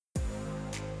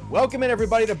Welcome in,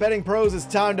 everybody, to Betting Pros. It's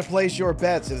time to place your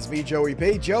bets. It's me, Joey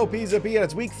P. Joe Pizza P, and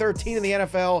it's week 13 in the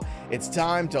NFL. It's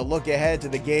time to look ahead to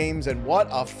the games, and what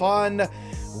a fun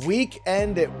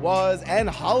weekend it was, and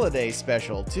holiday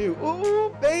special, too.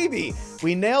 Ooh, baby.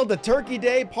 We nailed the Turkey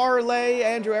Day parlay,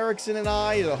 Andrew Erickson and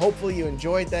I. Hopefully you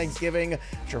enjoyed Thanksgiving. I'm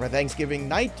sure for Thanksgiving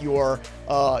night, your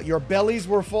bellies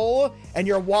were full and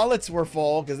your wallets were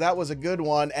full, because that was a good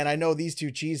one. And I know these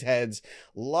two cheeseheads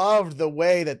loved the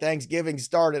way that Thanksgiving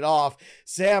started off.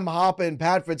 Sam Hoppen,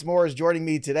 Pat Fitzmaurice joining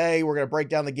me today. We're going to break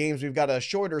down the games. We've got a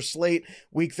shorter slate,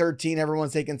 week 13.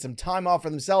 Everyone's taking some time off for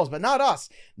themselves, but not us.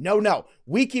 No.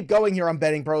 We keep going here on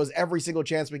Betting Pros every single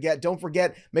chance we get. Don't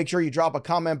forget, make sure you drop a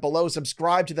comment below.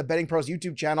 Subscribe to the Betting Pros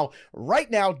YouTube channel right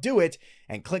now. Do it.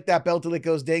 And click that bell till it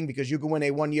goes ding, because you can win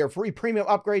a 1-year free premium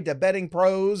upgrade to Betting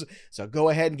Pros. So go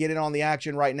ahead and get in on the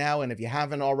action right now. And if you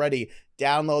haven't already,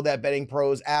 download that Betting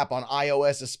Pros app on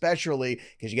iOS especially,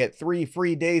 because you get 3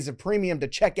 free days of premium to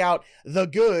check out the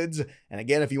goods. And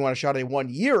again, if you want to shot a 1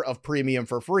 year of premium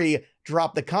for free,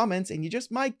 drop the comments and you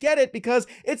just might get it, because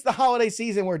it's the holiday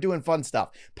season. We're doing fun stuff.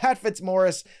 Pat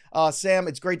Fitzmaurice, Sam,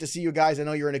 it's great to see you guys. I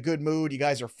know you're in a good mood. You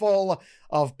guys are full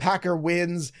of Packer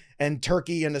wins and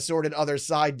turkey and assorted other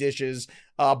side dishes.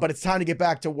 But it's time to get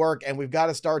back to work, and we've got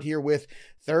to start here with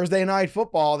Thursday Night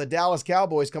Football. The Dallas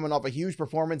Cowboys coming off a huge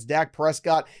performance. Dak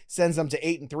Prescott sends them to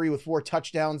 8-3 with 4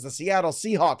 touchdowns. The Seattle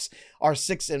Seahawks are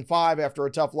 6-5 after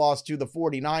a tough loss to the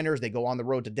 49ers. They go on the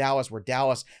road to Dallas, where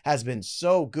Dallas has been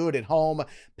so good at home.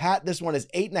 Pat, this one is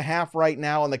 8.5 right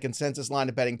now on the consensus line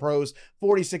of Betting Pros.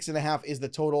 46.5 is the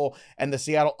total, and the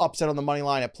Seattle upset on the money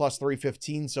line at plus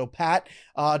 315. So Pat,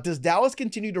 does Dallas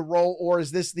continue to roll, or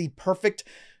is this the perfect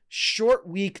short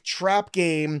week trap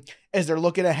game as they're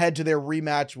looking ahead to their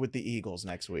rematch with the Eagles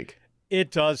next week?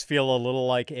 It does feel a little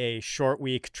like a short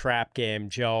week trap game,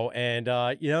 Joe. And,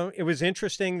 it was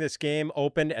interesting. This game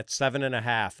opened at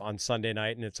 7.5 on Sunday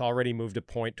night, and it's already moved a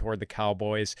point toward the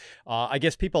Cowboys. I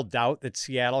guess people doubt that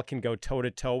Seattle can go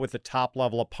toe-to-toe with a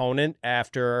top-level opponent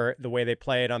after the way they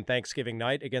played on Thanksgiving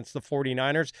night against the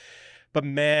 49ers. But,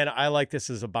 man, I like this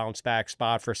as a bounce-back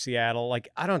spot for Seattle. Like,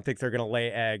 I don't think they're going to lay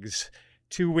eggs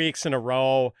 2 weeks in a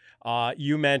row.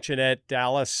 You mentioned it,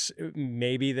 Dallas.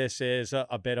 Maybe this is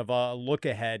a bit of a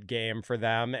look-ahead game for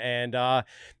them. And I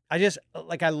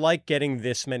like getting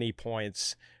this many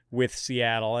points with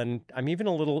Seattle. And I'm even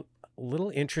a little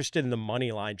interested in the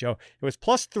money line, Joe. It was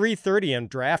plus 330 on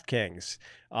DraftKings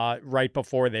right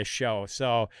before this show.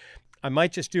 So I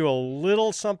might just do a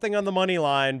little something on the money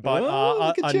line, but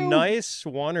a nice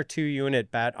 1 or 2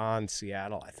 unit bet on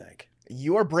Seattle, I think.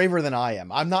 You are braver than I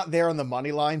am. I'm not there on the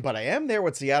money line, but I am there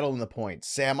with Seattle in the points.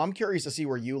 Sam, I'm curious to see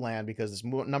where you land, because this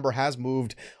number has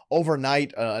moved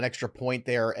overnight, an extra point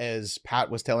there, as Pat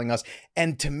was telling us.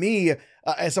 And to me,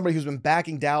 as somebody who's been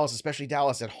backing Dallas, especially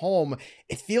Dallas at home,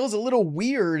 it feels a little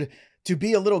weird to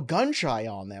be a little gun shy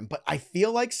on them, but I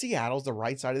feel like Seattle's the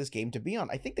right side of this game to be on.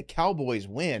 I think the Cowboys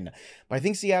win, but I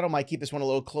think Seattle might keep this one a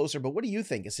little closer. But what do you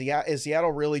think? Is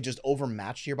Seattle really just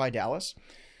overmatched here by Dallas?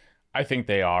 I think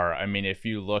they are. I mean, if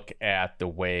you look at the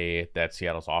way that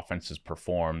Seattle's offense has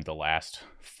performed the last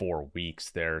 4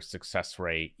 weeks, their success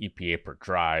rate, EPA per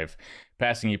drive,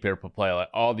 passing EPA per play,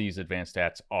 all these advanced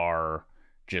stats are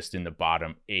just in the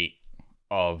bottom 8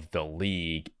 of the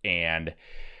league. And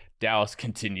Dallas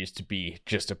continues to be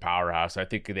just a powerhouse. I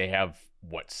think they have,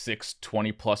 6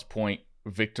 20-plus point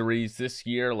victories this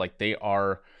year. Like, they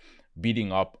are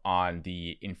beating up on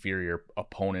the inferior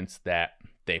opponents that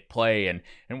they play. And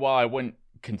while I wouldn't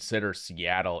consider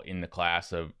Seattle in the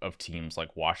class of teams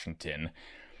like Washington,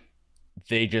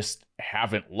 they just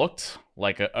haven't looked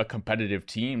like a competitive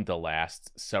team the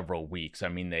last several weeks. I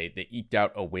mean, they eked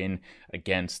out a win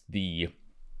against the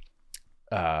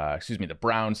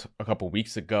Browns a couple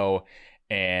weeks ago,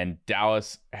 and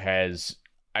Dallas has,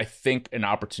 I think, an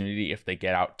opportunity, if they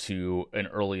get out to an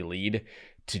early lead,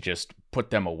 to just put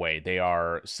them away. They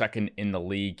are second in the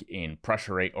league in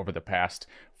pressure rate over the past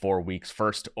 4 weeks,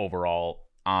 first overall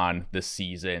on the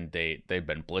season. They've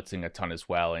been blitzing a ton as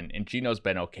well, and Gino's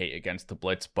been okay against the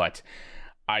blitz, but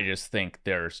I just think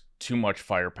there's too much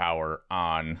firepower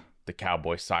on the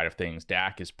Cowboys side of things.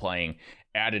 Dak is playing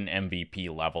at an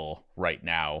MVP level right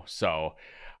now, so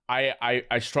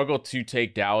I struggle to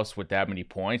take Dallas with that many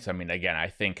points. I mean, again, I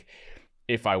think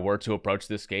if I were to approach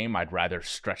this game, I'd rather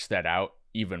stretch that out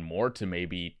even more to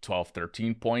maybe 12,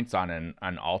 13 points on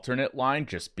an alternate line,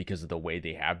 just because of the way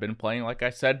they have been playing, like I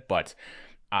said. But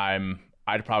I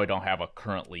probably don't have a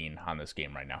current lean on this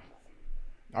game right now.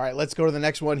 All right, let's go to the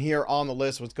next one here on the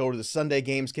list. Let's go to the Sunday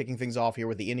games, kicking things off here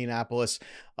with the Indianapolis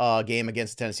game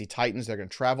against the Tennessee Titans. They're going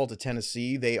to travel to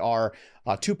Tennessee. They are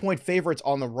 2-point favorites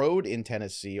on the road in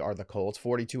Tennessee are the Colts.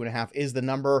 42.5 is the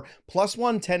number. Plus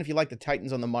 110 if you like the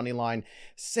Titans on the money line.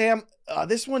 Sam,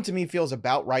 this one to me feels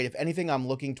about right. If anything, I'm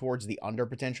looking towards the under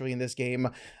potentially in this game.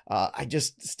 I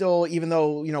just still, even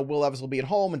though, Will Levis will be at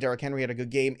home and Derrick Henry had a good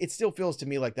game, it still feels to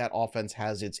me like that offense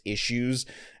has its issues.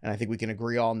 And I think we can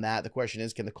agree on that. The question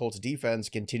is, can the Colts defense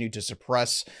continue to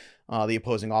suppress the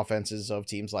opposing offenses of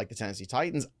teams like the Tennessee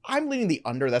Titans? I'm leaning the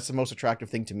under. That's the most attractive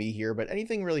thing to me here, but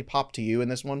anything really pop to you in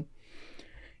this one?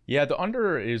 Yeah, the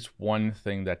under is one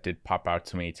thing that did pop out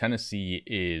to me. Tennessee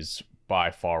is by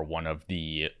far one of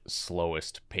the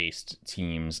slowest paced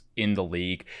teams in the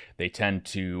league. They tend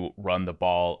to run the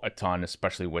ball a ton,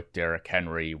 especially with Derrick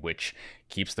Henry, which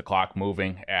keeps the clock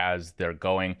moving as they're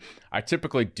going. I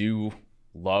typically do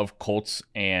love Colts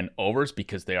and overs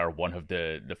because they are one of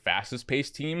the fastest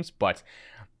paced teams, but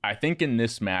I think in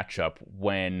this matchup,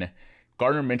 when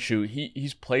Gardner Minshew,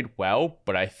 he's played well,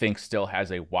 but I think still has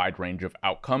a wide range of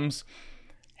outcomes,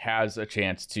 has a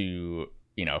chance to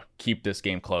keep this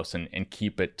game close and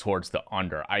keep it towards the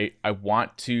under. I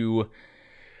want to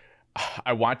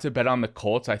bet on the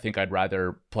Colts. I think I'd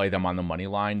rather play them on the money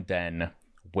line than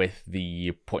with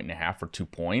the 1.5 or 2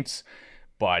 points,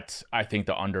 but I think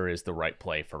the under is the right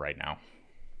play for right now.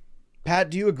 Pat,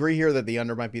 do you agree here that the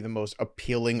under might be the most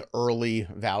appealing early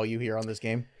value here on this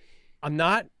game? I'm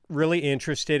not really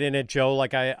interested in it, Joe.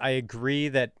 Like I agree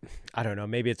that, I don't know,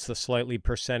 maybe it's the slightly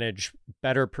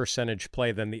better percentage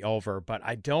play than the over, but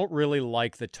I don't really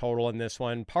like the total in this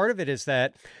one. Part of it is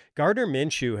that Gardner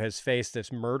Minshew has faced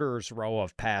this murderer's row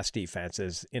of pass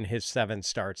defenses in his 7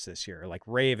 starts this year, like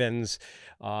Ravens,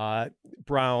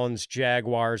 Browns,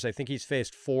 Jaguars. I think he's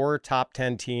faced 4 top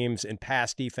 10 teams in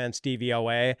pass defense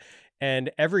DVOA.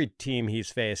 And every team he's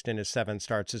faced in his 7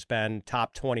 starts has been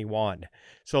top 21.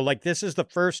 So this is the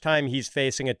first time he's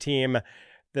facing a team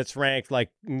that's ranked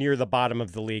near the bottom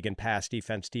of the league in pass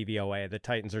defense DVOA. The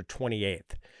Titans are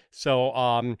 28th.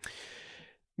 So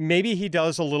maybe he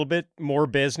does a little bit more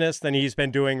business than he's been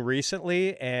doing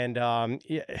recently. And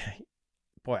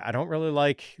boy, I don't really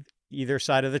like either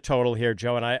side of the total here,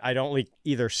 Joe. And I don't like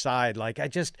either side.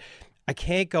 I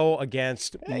can't go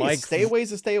against Mike. Stay away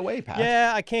is a stay away, Pat.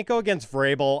 Yeah, I can't go against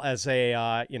Vrabel as a,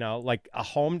 a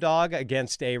home dog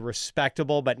against a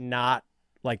respectable but not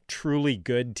truly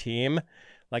good team.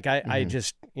 I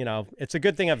just, it's a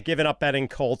good thing I've given up betting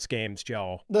Colts games,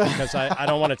 Joe, because I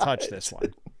don't want to touch this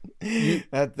one.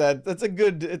 It's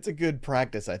a good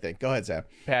practice, I think. Go ahead, Sam.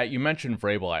 Pat, you mentioned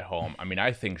Vrabel at home. I mean,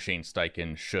 I think Shane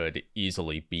Steichen should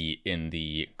easily be in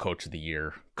the Coach of the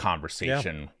Year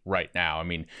conversation right now. I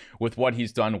mean, with what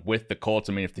he's done with the Colts,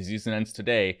 I mean, if the season ends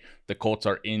today, the Colts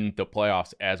are in the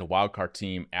playoffs as a wildcard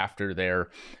team after their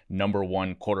number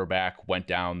 1 quarterback went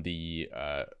down the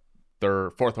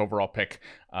 4th overall pick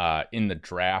in the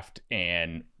draft,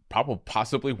 and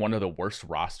possibly one of the worst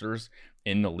rosters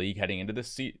in the league heading into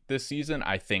this season.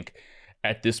 I think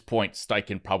at this point,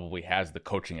 Steichen probably has the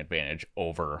coaching advantage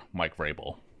over Mike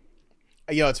Vrabel.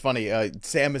 It's funny.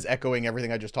 Sam is echoing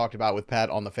everything I just talked about with Pat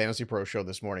on the Fantasy Pro show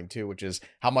this morning, too, which is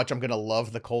how much I'm going to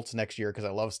love the Colts next year because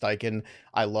I love Steichen.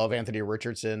 I love Anthony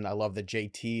Richardson. I love that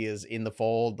JT is in the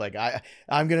fold.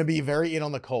 I'm going to be very in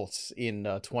on the Colts in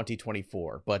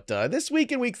 2024. But this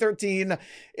week in week 13,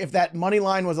 if that money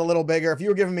line was a little bigger, if you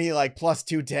were giving me plus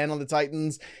 210 on the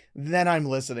Titans, then I'm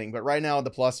listening. But right now, the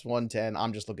plus 110,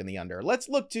 I'm just looking the under. Let's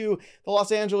look to the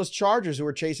Los Angeles Chargers, who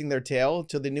are chasing their tail.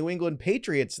 To the New England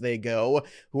Patriots they go,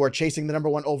 who are chasing the number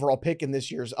 1 overall pick in this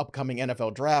year's upcoming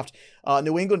NFL draft.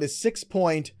 New England is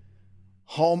 6-point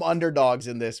home underdogs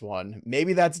in this one.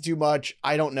 Maybe that's too much.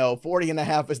 I don't know.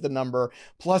 40.5 is the number.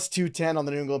 Plus 210 on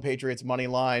the New England Patriots money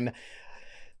line.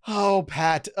 Oh,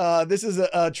 Pat, this is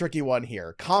a tricky one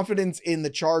here. Confidence in the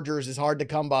Chargers is hard to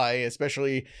come by,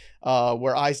 especially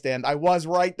where I stand. I was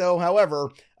right, though,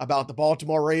 however, about the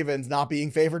Baltimore Ravens not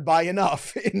being favored by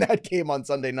enough in that game on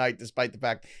Sunday night, despite the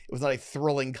fact it was not a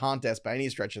thrilling contest by any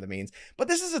stretch of the means. But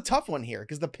this is a tough one here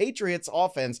because the Patriots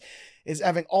offense is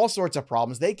having all sorts of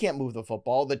problems. They can't move the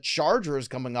football. The Chargers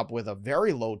coming up with a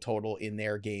very low total in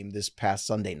their game this past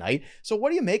Sunday night. So what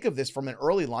do you make of this from an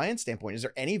early Lions standpoint? Is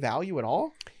there any value at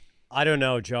all? I don't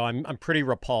know, Joe. I'm pretty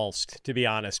repulsed, to be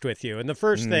honest with you. And the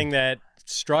first thing that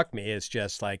struck me is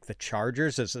just the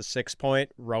Chargers as a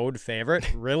 6-point road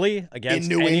favorite. Really? Against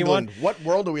in New anyone? England. What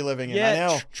world are we living in? Yeah, I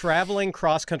know. Traveling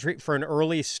cross country for an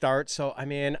early start. So, I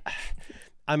mean,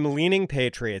 I'm leaning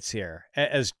Patriots here,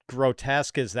 as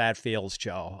grotesque as that feels,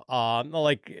 Joe.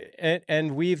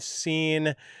 And we've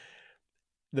seen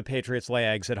the Patriots lay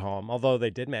eggs at home, although they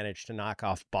did manage to knock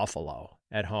off Buffalo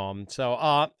at home.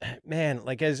 So, man,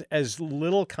 like as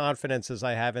little confidence as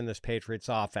I have in this Patriots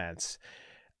offense,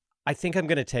 I think I'm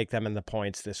going to take them in the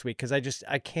points this week because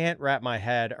I can't wrap my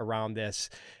head around this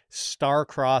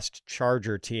star-crossed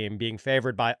Charger team being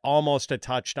favored by almost a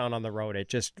touchdown on the road. It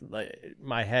just,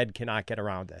 my head cannot get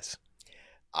around this.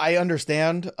 I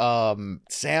understand.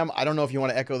 Sam, I don't know if you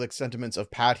want to echo the sentiments of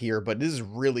Pat here, but this is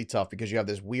really tough because you have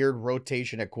this weird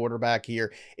rotation at quarterback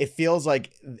here. It feels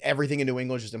like everything in New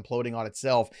England is just imploding on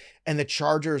itself, and the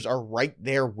Chargers are right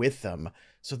there with them.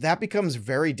 So that becomes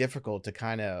very difficult to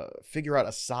kind of figure out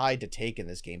a side to take in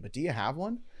this game. But do you have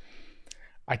one?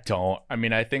 I don't. I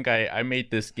mean, I think I made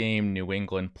this game New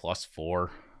England +4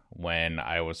 when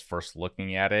I was first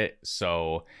looking at it.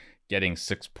 So getting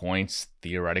 6 points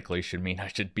theoretically should mean I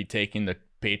should be taking the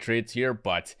Patriots here,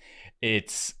 but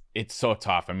it's so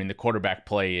tough. I mean, the quarterback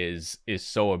play is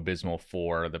so abysmal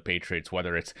for the Patriots,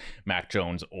 whether it's Mac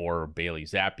Jones or Bailey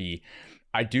Zappi.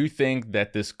 I do think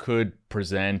that this could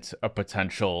present a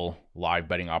potential live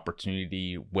betting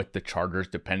opportunity with the Chargers,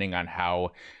 depending on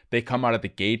how they come out of the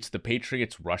gates. The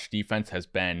Patriots' rush defense has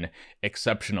been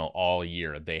exceptional all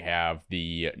year. They have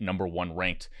the number 1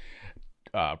 ranked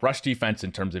rush defense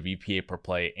in terms of EPA per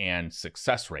play and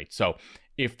success rate. So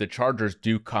if the Chargers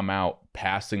do come out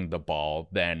passing the ball,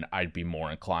 then I'd be more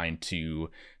inclined to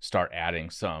start adding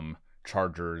some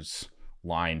Chargers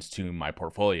lines to my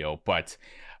portfolio. But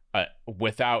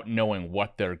without knowing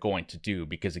what they're going to do,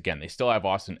 because again, they still have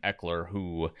Austin Eckler,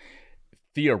 who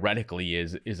theoretically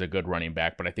is a good running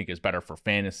back, but I think is better for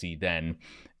fantasy than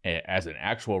as an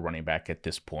actual running back at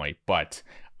this point. But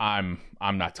I'm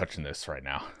not touching this right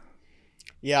now.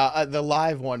 Yeah, the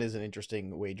live one is an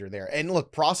interesting wager there. And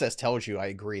look, process tells you, I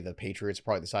agree, the Patriots are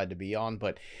probably the side to be on,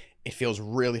 but it feels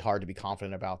really hard to be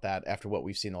confident about that after what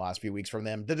we've seen the last few weeks from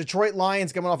them. The Detroit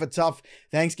Lions coming off a tough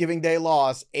Thanksgiving Day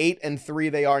loss.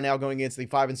 8-3 they are now going against the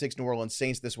 5-6 New Orleans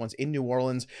Saints. This one's in New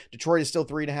Orleans. Detroit is still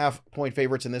 3.5 point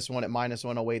favorites in this one at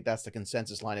 -108. That's the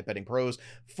consensus line at Betting Pros.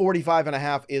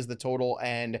 45.5 is the total,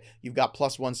 and you've got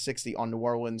 +160 on New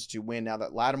Orleans to win. Now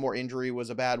that Lattimore injury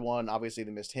was a bad one. Obviously,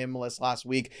 they missed him last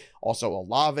week. Also,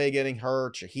 Olave getting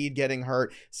hurt, Shaheed getting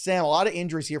hurt. Sam, a lot of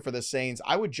injuries here for the Saints.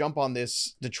 I would jump on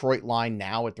this Detroit line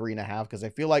now at 3.5 because I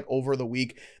feel like over the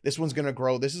week this one's going to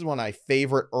grow. This is one of my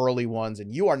favorite early ones,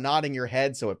 and you are nodding your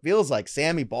head, so it feels like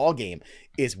Sammy Ballgame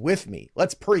is with me.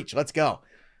 Let's preach. Let's go.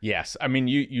 Yes. I mean,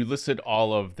 you listed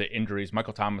all of the injuries.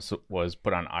 Michael Thomas was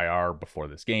put on IR before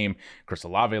this game. Chris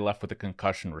Olave left with a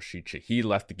concussion. Rashid Shaheed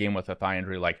left the game with a thigh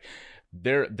injury. Like,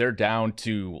 they're down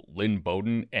to Lynn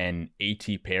Bowden and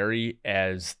A.T. Perry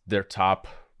as their top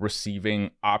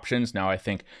receiving options. Now, I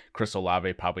think Chris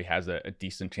Olave probably has a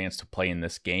decent chance to play in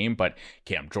this game, but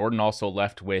Cam Jordan also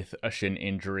left with a shin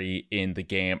injury in the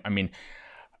game. I mean,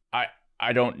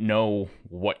 I don't know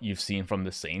what you've seen from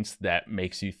the Saints that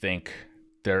makes you think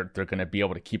they're going to be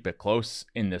able to keep it close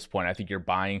in this point. I think you're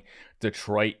buying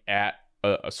Detroit at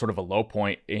a sort of a low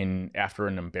point after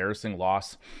an embarrassing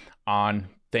loss on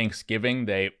Thanksgiving.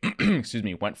 They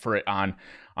went for it on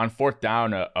fourth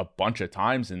down a bunch of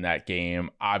times in that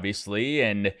game, obviously,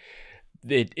 and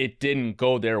it didn't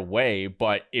go their way.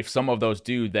 But if some of those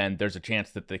do, then there's a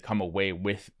chance that they come away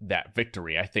with that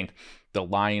victory. I think the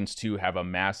Lions too have a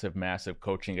massive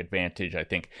coaching advantage. I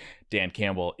think Dan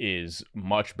Campbell is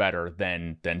much better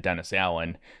than Dennis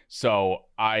Allen. So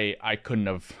I couldn't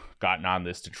have gotten on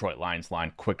this Detroit Lions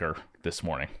line quicker this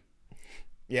morning.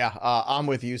 Yeah, I'm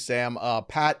with you, Sam.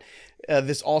 Pat,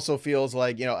 this also feels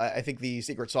like, I think the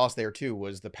secret sauce there too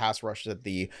was the pass rush that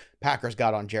the Packers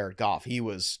got on Jared Goff. He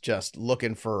was just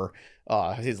looking for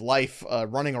his life,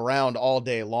 running around all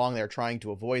day long. They're trying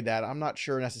to avoid that. I'm not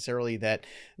sure necessarily that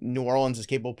New Orleans is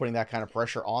capable of putting that kind of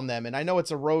pressure on them. And I know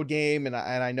it's a road game, and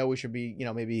I know we should be,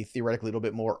 maybe theoretically a little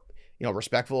bit more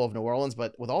respectful of New Orleans,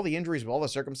 but with all the injuries, with all the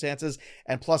circumstances,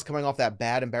 and plus coming off that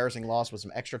bad, embarrassing loss with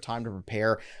some extra time to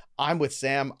prepare, I'm with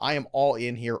Sam. I am all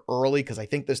in here early because I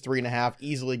think this 3.5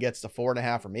 easily gets to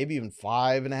 4.5 or maybe even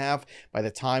 5.5 by the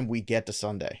time we get to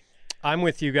Sunday. I'm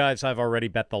with you guys. I've already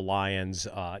bet the Lions,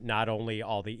 not only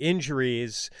all the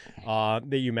injuries that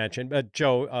you mentioned, but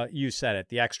Joe, you said it,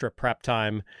 the extra prep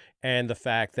time and the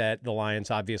fact that the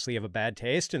Lions obviously have a bad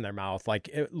taste in their mouth,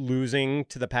 like losing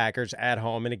to the Packers at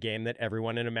home in a game that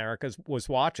everyone in America was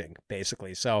watching,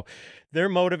 basically. So they're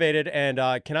motivated. And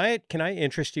can I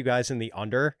interest you guys in the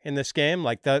under in this game?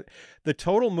 Like the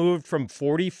total moved from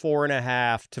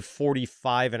 44.5 to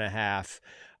 45.5.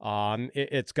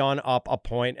 It's gone up a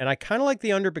point, and I kind of like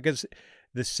the under because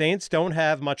the Saints don't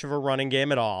have much of a running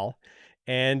game at all.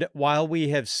 And while we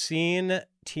have seen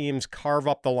teams carve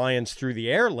up the Lions through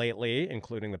the air lately,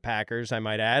 including the Packers, I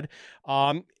might add,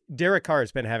 Derek Carr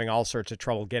has been having all sorts of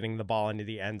trouble getting the ball into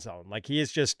the end zone. Like, he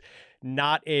is just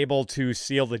not able to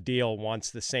seal the deal once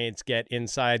the Saints get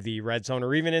inside the red zone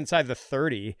or even inside the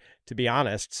 30, to be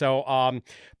honest. So,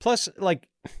 plus, like,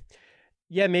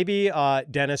 yeah, maybe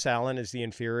Dennis Allen is the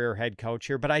inferior head coach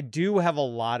here, but I do have a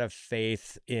lot of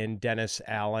faith in Dennis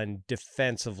Allen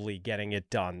defensively getting it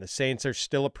done. The Saints are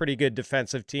still a pretty good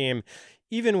defensive team,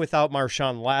 even without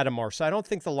Marshawn Lattimore. So I don't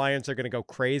think the Lions are going to go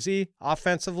crazy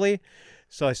offensively.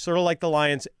 So I sort of like the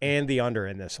Lions and the under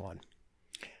in this one.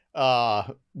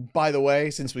 By the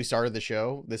way, since we started the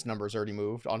show, this number's already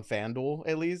moved on FanDuel,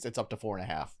 at least. It's up to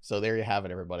 4.5. So there you have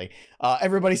it, everybody.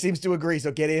 Everybody seems to agree,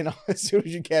 so get in as soon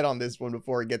as you can on this one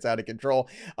before it gets out of control.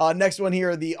 Next one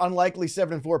here, the unlikely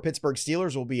 7-4 Pittsburgh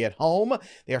Steelers will be at home.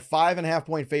 They are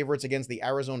 5.5-point favorites against the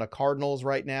Arizona Cardinals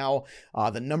right now.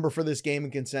 The number for this game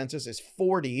in consensus is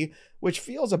 40, which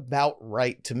feels about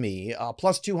right to me.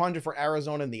 Plus 200 for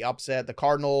Arizona in the upset. The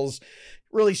Cardinals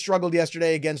really struggled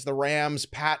yesterday against the Rams.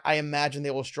 Pat, I imagine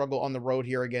they will struggle on the road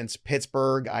here against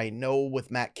Pittsburgh. I know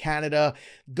with Matt Canada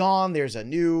gone, there's a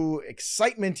new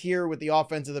excitement here with the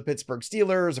offense of the Pittsburgh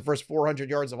Steelers, the first 400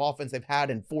 yards of offense they've had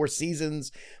in 4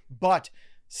 seasons. But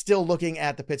still looking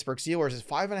at the Pittsburgh Steelers, is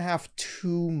 5.5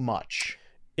 too much?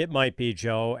 It might be,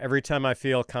 Joe. Every time I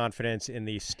feel confidence in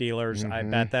the Steelers, I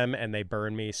bet them and they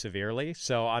burn me severely.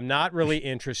 So I'm not really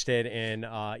interested in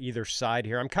either side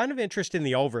here. I'm kind of interested in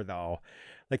the over, though.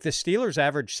 Like, the Steelers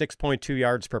averaged 6.2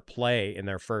 yards per play in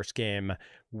their first game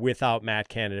without Matt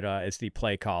Canada as the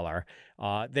play caller.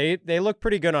 They look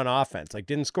pretty good on offense. Like,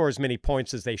 didn't score as many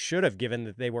points as they should have, given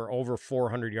that they were over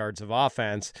 400 yards of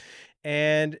offense.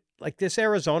 And like, this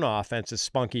Arizona offense is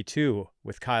spunky too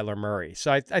with Kyler Murray.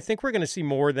 So I think we're going to see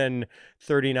more than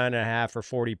 39.5 or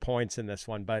 40 points in this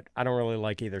one, but I don't really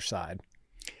like either side.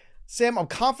 Sam, I'm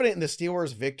confident in the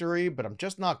Steelers' victory, but I'm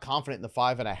just not confident in the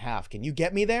 5.5. Can you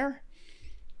get me there?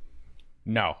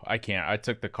 No, I can't. I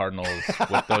took the Cardinals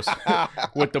with those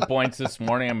with the points this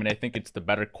morning. I mean, I think it's the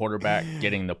better quarterback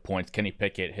getting the points. Kenny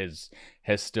Pickett has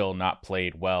still not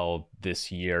played well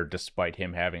this year, despite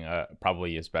him having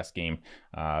probably his best game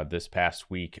this past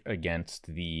week against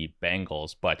the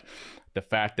Bengals. But the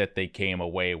fact that they came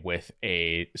away with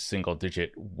a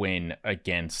single-digit win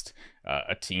against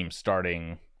a team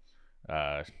starting,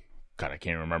 God, I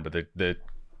can't remember the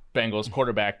Bengals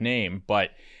quarterback name, but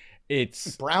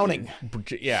it's Browning.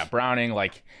 Yeah, Browning.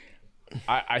 Like,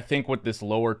 I think with this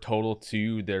lower total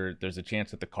too, there's a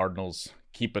chance that the Cardinals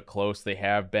keep it close. They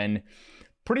have been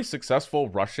pretty successful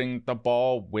rushing the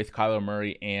ball with Kyler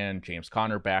Murray and James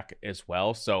Conner back as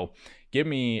well. So give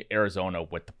me Arizona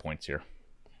with the points here.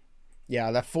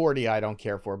 Yeah, that 40 I don't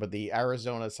care for, but the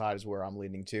Arizona side is where I'm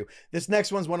leaning to. This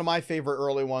next one's one of my favorite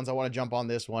early ones. I want to jump on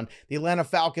this one. The Atlanta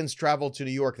Falcons travel to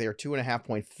New York. They are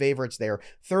 2.5-point favorites there.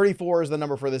 34 is the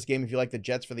number for this game. If you like the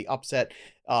Jets for the upset,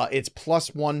 it's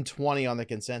plus 120 on the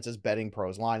consensus Betting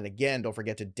Pros line. And again, don't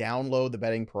forget to download the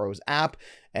Betting Pros app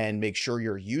and make sure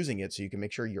you're using it so you can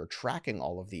make sure you're tracking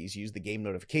all of these. Use the game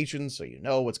notifications so you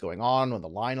know what's going on when the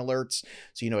line alerts,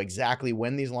 so you know exactly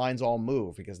when these lines all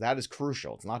move, because that is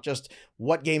crucial. It's not just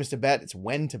what games to bet, it's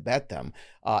when to bet them.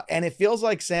 And it feels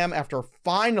like, Sam, after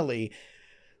finally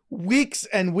weeks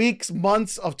and weeks,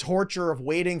 months of torture of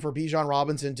waiting for Bijan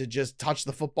Robinson to just touch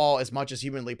the football as much as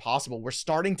humanly possible, we're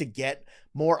starting to get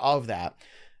more of that.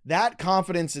 That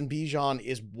confidence in Bijan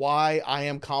is why I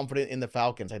am confident in the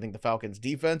Falcons. I think the Falcons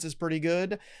defense is pretty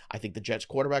good. I think the Jets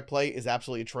quarterback play is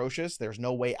absolutely atrocious. There's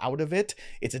no way out of it.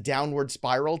 It's a downward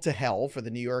spiral to hell for the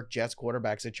New York Jets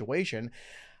quarterback situation.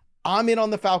 I'm in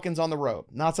on the Falcons on the road.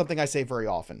 Not something I say very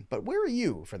often, but where are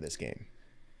you for this game?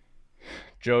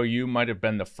 Joe, you might have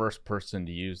been the first person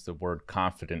to use the word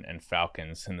confident and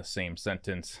Falcons in the same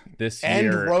sentence this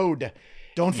year. And road.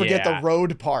 Don't forget the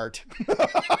road part.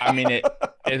 I mean,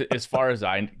 as far as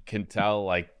I can tell,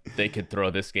 like, they could throw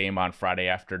this game on Friday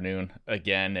afternoon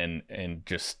again and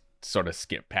just sort of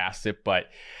skip past it. But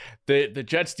the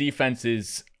Jets defense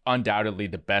is undoubtedly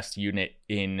the best unit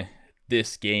in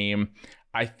this game.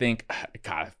 I think,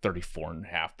 God,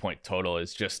 34.5-point total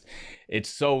is just, it's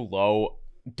so low.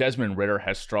 Desmond Ridder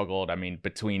has struggled. I mean,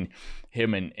 between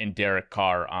him and Derek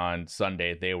Carr on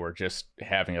Sunday, they were just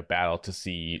having a battle to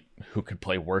see who could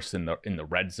play worse in the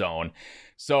red zone.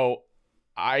 So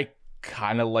I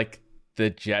kind of like the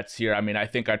Jets here. I mean, I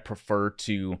think I'd prefer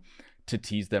to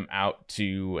tease them out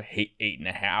to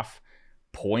 8.5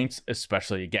 points,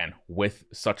 especially, again, with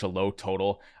such a low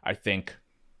total. I think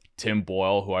Tim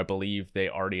Boyle, who I believe they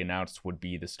already announced would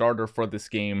be the starter for this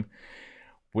game,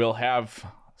 will have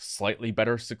slightly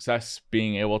better success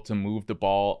being able to move the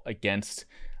ball against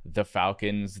the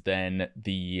Falcons than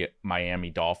the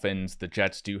Miami Dolphins. The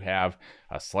Jets do have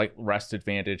a slight rest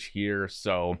advantage here.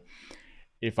 So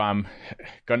if I'm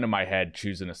gun to my head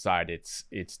choosing a side,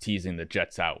 it's teasing the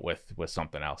Jets out with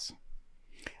something else.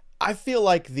 I feel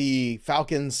like the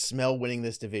Falcons smell winning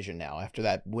this division now after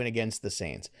that win against the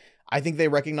Saints. I think they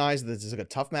recognize that this is a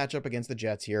tough matchup against the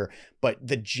Jets here, but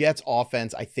the Jets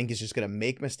offense, I think, is just going to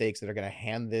make mistakes that are going to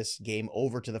hand this game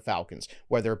over to the Falcons,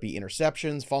 whether it be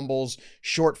interceptions, fumbles,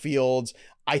 short fields.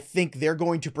 I think they're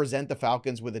going to present the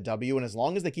Falcons with a W, and as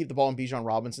long as they keep the ball in Bijan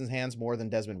Robinson's hands more than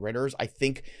Desmond Ritter's, I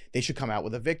think they should come out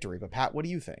with a victory. But Pat, what do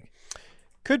you think?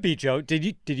 Could be, Joe.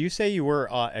 Did you say you were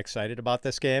excited about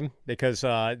this game? Because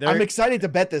I'm excited to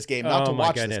bet this game, not to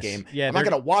watch this game. Yeah, I'm not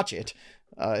going to watch it.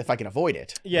 If I can avoid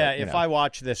it. Yeah, but, if I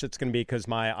watch this, it's going to be because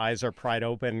my eyes are pried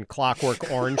open, Clockwork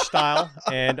Orange style,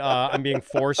 and I'm being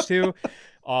forced to.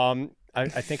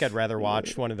 I think I'd rather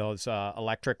watch one of those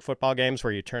electric football games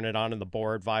where you turn it on and the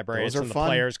board vibrates and the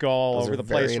players go all over the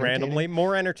place randomly.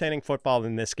 More entertaining football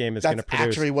than this game is going to produce.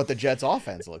 That's actually what the Jets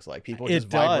offense looks like. People just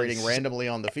vibrating randomly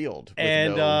on the field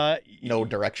with no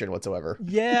direction whatsoever.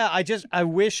 Yeah, I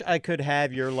wish I could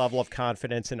have your level of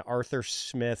confidence in Arthur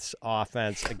Smith's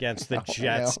offense against the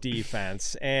Jets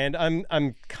defense. And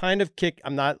I'm kind of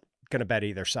I'm not going to bet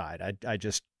either side. I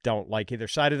just don't like either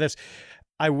side of this.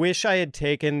 I wish I had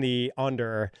taken the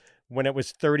under when it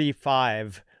was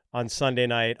 35 on Sunday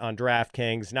night on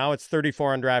DraftKings. Now it's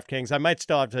 34 on DraftKings. I might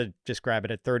still have to just grab it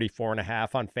at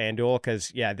 34.5 on FanDuel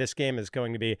because, yeah, this game is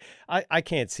going to be – I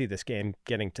can't see this game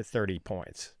getting to 30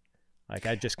 points. Like,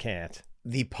 I just can't.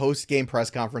 The post-game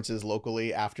press conferences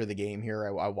locally after the game here,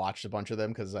 I watched a bunch of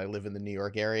them because I live in the New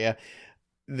York area.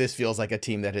 This feels like a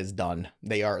team that is done.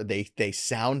 They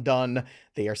sound done.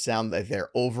 They're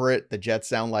over it. The Jets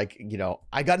sound like,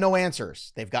 I got no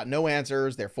answers. They've got no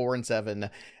answers. They're 4-7.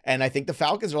 And I think the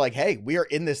Falcons are like, hey, we are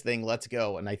in this thing. Let's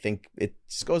go. And I think it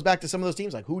just goes back to some of those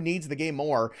teams. Like, who needs the game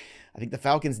more? I think the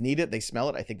Falcons need it. They smell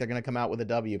it. I think they're going to come out with a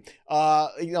W.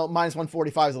 Minus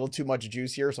 145 is a little too much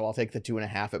juice here. So I'll take the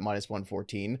 2.5 at minus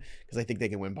 114 because I think they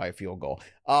can win by a field goal.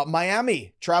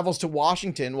 Miami travels to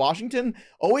Washington. Washington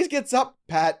always gets up,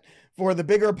 Pat, for the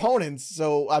bigger opponents.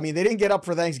 So, I mean, they didn't get up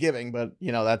for Thanksgiving, but,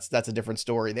 that's a different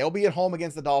story. They'll be at home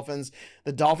against the Dolphins.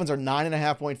 The Dolphins are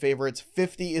 9.5-point favorites.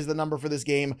 50 is the number for this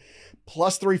game,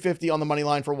 plus 350 on the money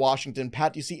line for Washington.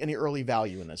 Pat, do you see any early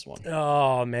value in this one?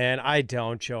 Oh, man, I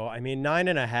don't, Joe. I mean,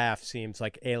 9.5 seems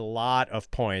like a lot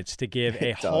of points to give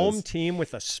a home team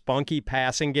with a spunky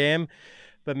passing game.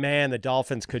 But, man, the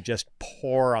Dolphins could just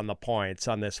pour on the points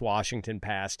on this Washington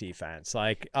pass defense.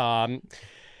 Like,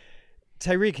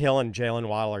 Tyreek Hill and Jalen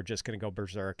Waddle are just going to go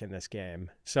berserk in this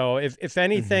game. So if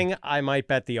anything, I might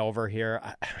bet the over here.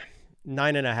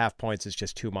 9.5 points is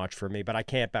just too much for me, but I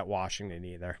can't bet Washington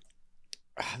either.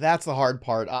 That's the hard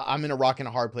part. I'm in a rock and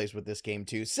a hard place with this game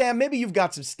too. Sam, maybe you've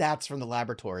got some stats from the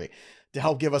laboratory to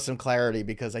help give us some clarity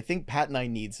because I think Pat and I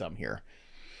need some here.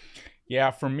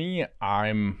 Yeah, for me,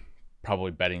 I'm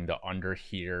probably betting the under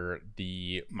here.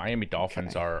 The Miami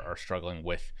Dolphins are struggling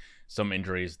with some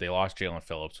injuries. They lost Jalen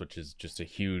Phillips, which is just a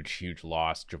huge, huge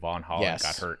loss. Javon Holland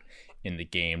got hurt in the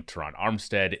game. Teron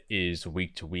Armstead is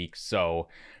week to week. So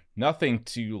nothing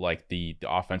to like the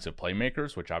offensive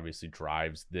playmakers, which obviously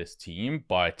drives this team,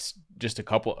 but just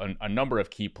a number of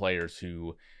key players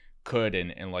who could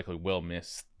and likely will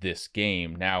miss this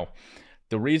game. Now,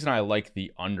 the reason I like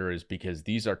the under is because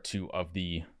these are two of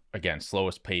the, again,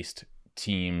 slowest paced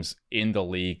teams in the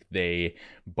league. They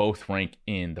both rank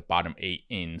in the bottom 8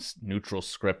 in neutral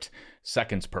script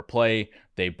seconds per play.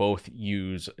 They both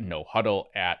use no huddle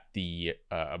at the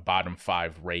bottom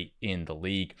 5 rate in the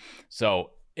league.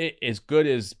 So as good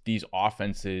as these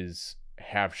offenses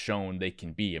have shown they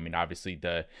can be, I mean, obviously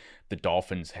the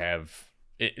Dolphins have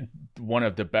one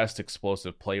of the best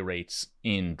explosive play rates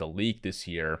in the league this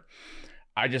year.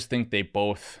 I just think they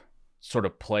both sort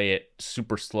of play it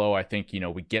super slow. I think,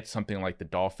 we get something like the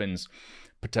Dolphins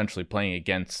potentially playing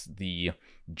against the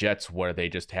Jets where they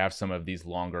just have some of these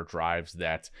longer drives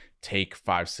that take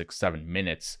 5, 6, 7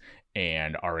 minutes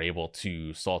and are able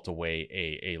to salt away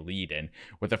a lead. And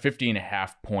with a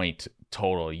 50.5 point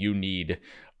total, you need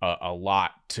a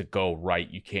lot to go right.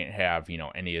 You can't have,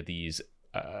 any of these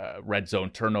red zone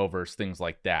turnovers, things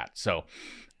like that. So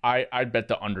I'd bet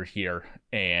the under here,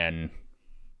 and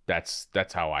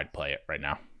that's how I'd play it right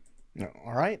now. No,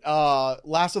 all right.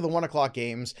 Last of the 1 o'clock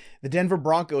games. The Denver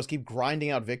Broncos keep grinding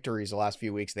out victories the last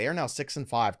few weeks. They are now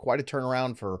 6-5. Quite a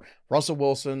turnaround for Russell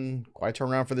Wilson. Quite a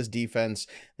turnaround for this defense.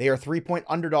 They are 3-point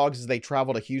underdogs as they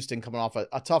travel to Houston, coming off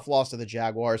a tough loss to the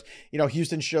Jaguars.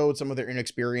 Houston showed some of their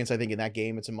inexperience, I think, in that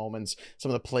game at some moments.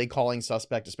 Some of the play calling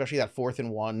suspect, especially that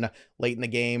 4th-and-1 late in the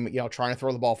game. Trying to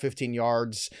throw the ball 15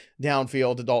 yards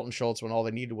downfield to Dalton Schultz when all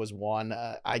they needed was one.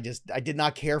 I did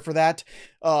not care for that.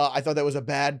 I thought that was a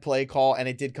bad play call, and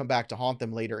it did come back to haunt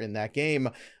them later in that game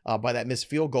by that missed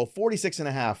field goal.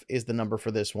 46.5 is the number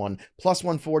for this one. Plus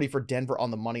 140 for Denver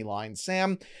on the money line.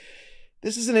 Sam,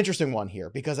 this is an interesting one here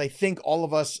because I think all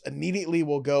of us immediately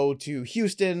will go to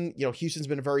Houston. Houston's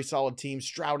been a very solid team.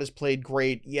 Stroud has played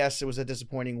great. Yes, it was a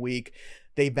disappointing week.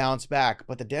 They bounced back,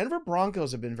 but the Denver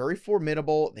Broncos have been very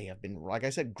formidable. They have been, like I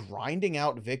said, grinding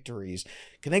out victories.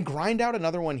 Can they grind out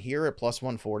another one here at plus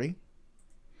 140?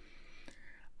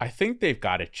 I think they've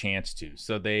got a chance to.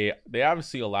 So they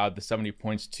obviously allowed the 70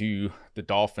 points to the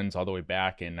Dolphins all the way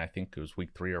back in, I think it was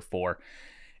week 3 or 4.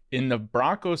 In the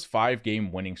Broncos'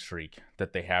 5-game winning streak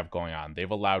that they have going on,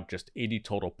 they've allowed just 80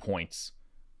 total points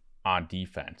on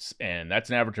defense. And that's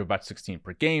an average of about 16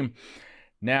 per game.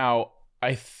 Now,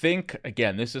 I think,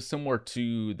 again, this is similar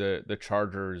to the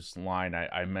Chargers line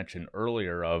I mentioned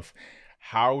earlier of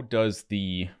how do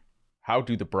the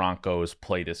Broncos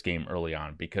play this game early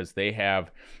on? Because they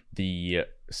have the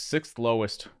 6th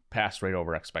lowest pass rate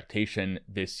over expectation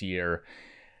this year.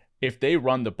 If they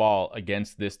run the ball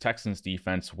against this Texans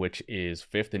defense, which is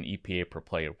 5th in EPA per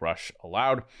play rush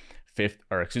allowed,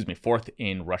 4th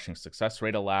in rushing success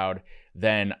rate allowed,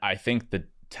 then I think the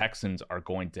Texans are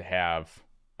going to have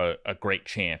a great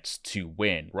chance to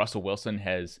win. Russell Wilson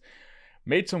has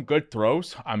made some good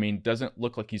throws. I mean, doesn't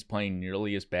look like he's playing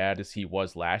nearly as bad as he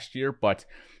was last year, but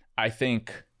I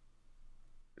think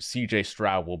CJ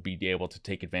Stroud will be able to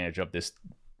take advantage of this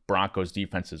Broncos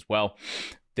defense as well.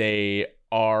 The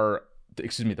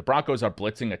Broncos are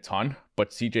blitzing a ton, but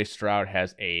CJ Stroud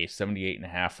has a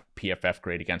 78.5 PFF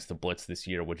grade against the blitz this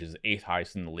year, which is 8th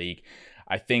highest in the league.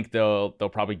 I think they'll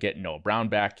probably get Noah Brown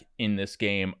back in this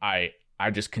game. I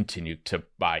just continue to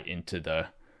buy into the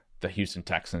Houston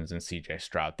Texans and CJ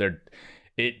Stroud.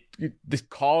 The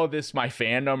call of this my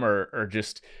fandom or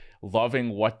just loving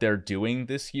what they're doing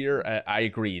this year. I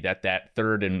agree that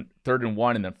 3rd and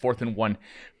 1 and then 4th-and-1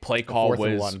 play call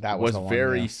was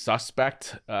very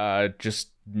suspect. Just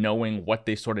knowing what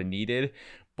they sort of needed,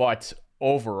 but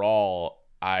overall,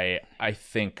 I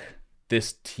think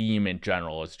this team in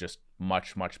general is just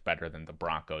much better than the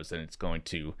Broncos, and it's going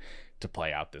to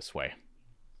play out this way.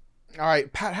 All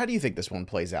right, Pat, how do you think this one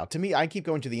plays out? To me, I keep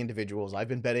going to the individuals. I've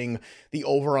been betting the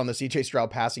over on the CJ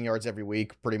Stroud passing yards every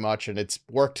week, pretty much, and it's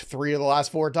worked 3 of the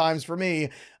last 4 times for me.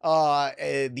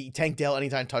 The Tank Dell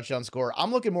anytime touchdown score.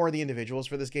 I'm looking more at the individuals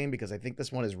for this game because I think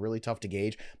this one is really tough to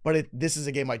gauge, but this is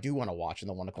a game I do want to watch in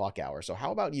the 1 o'clock hour. So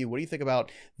how about you? What do you think about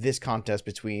this contest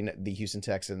between the Houston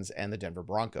Texans and the Denver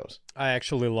Broncos? I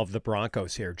actually love the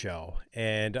Broncos here, Joe.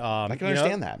 And I can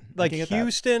understand that. Like,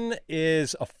 Houston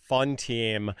is a fun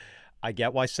team. I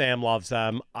get why Sam loves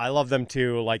them. I love them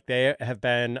too. Like, they have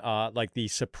been like the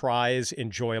surprise,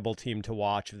 enjoyable team to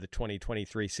watch of the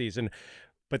 2023 season.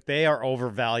 But they are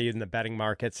overvalued in the betting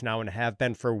markets now and have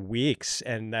been for weeks.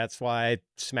 And that's why I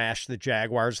smashed the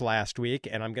Jaguars last week,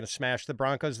 and I'm going to smash the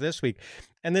Broncos this week.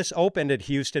 And this opened at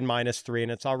Houston -3,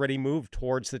 and it's already moved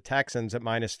towards the Texans at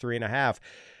 -3.5.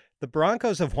 The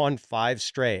Broncos have won 5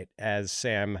 straight, as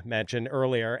Sam mentioned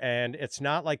earlier, and it's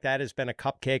not like that has been a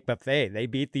cupcake buffet. They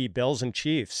beat the Bills and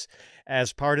Chiefs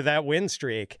as part of that win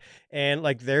streak, and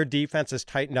like their defense has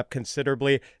tightened up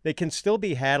considerably. They can still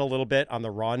be had a little bit on the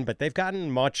run, but they've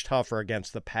gotten much tougher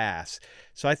against the pass.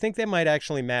 So I think they might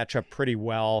actually match up pretty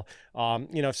well.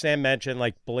 Sam mentioned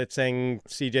like blitzing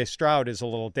CJ Stroud is a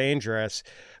little dangerous,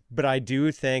 but I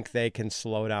do think they can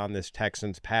slow down this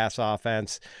Texans pass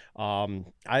offense.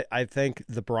 I think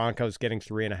the Broncos getting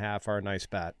 3.5 are a nice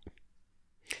bet.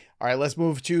 All right, let's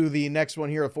move to the next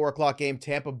one here, a 4 o'clock game.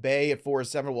 Tampa Bay at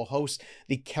 4-7 will host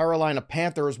the Carolina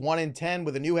Panthers, 1-10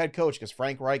 with a new head coach because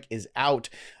Frank Reich is out.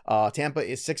 Tampa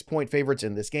is 6-point favorites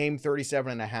in this game.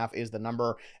 37.5 is the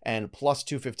number, and plus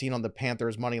 215 on the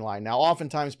Panthers money line. Now,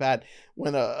 oftentimes, Pat,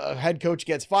 when a head coach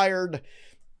gets fired,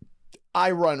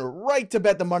 I run right to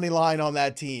bet the money line on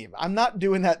that team. I'm not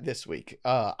doing that this week.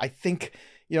 I think,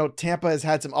 Tampa has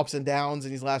had some ups and downs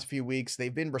in these last few weeks.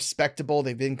 They've been respectable.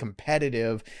 They've been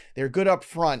competitive. They're good up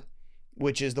front,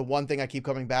 which is the one thing I keep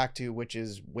coming back to, which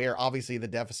is where obviously the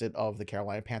deficit of the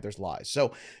Carolina Panthers lies.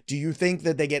 So do you think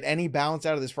that they get any balance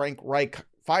out of this Frank Reich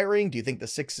firing? Do you think the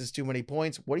 6 is too many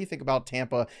points? What do you think about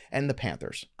Tampa and the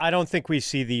Panthers? I don't think we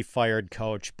see the fired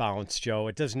coach bounce, Joe.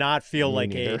 It does not feel Me like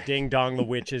neither. a ding dong, the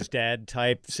witch is dead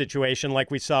type situation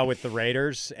like we saw with the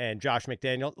Raiders and Josh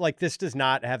McDaniel. Like, this does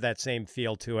not have that same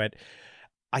feel to it.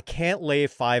 I can't lay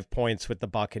 5 points with the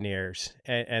Buccaneers.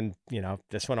 And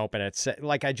this one open at,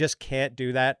 like, I just can't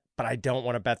do that. But I don't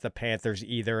want to bet the Panthers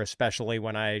either, especially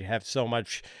when I have so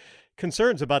much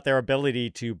concerns about their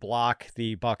ability to block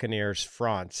the Buccaneers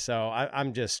front. So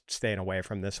I'm just staying away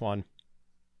from this one.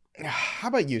 How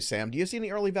about you, Sam? Do you see any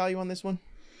early value on this one?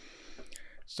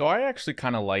 So I actually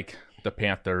kind of like the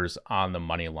Panthers on the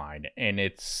money line, and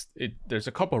there's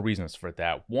a couple of reasons for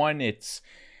that. One,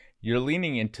 you're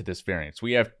leaning into this variance.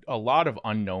 We have a lot of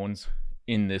unknowns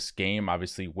in this game,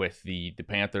 obviously, with the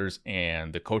Panthers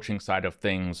and the coaching side of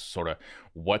things, sort of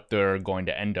what they're going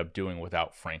to end up doing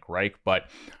without Frank Reich. But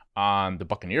on the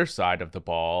Buccaneers side of the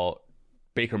ball,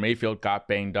 Baker Mayfield got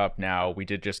banged up. Now, we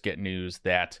did just get news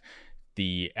that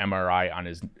the MRI on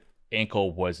his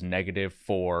ankle was negative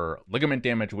for ligament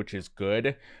damage, which is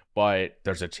good, but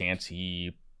there's a chance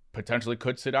he potentially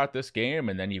could sit out this game.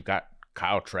 And then you've got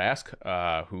Kyle Trask,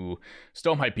 who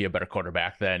still might be a better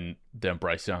quarterback than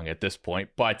Bryce Young at this point.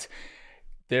 But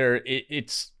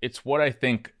it's what I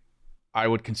think I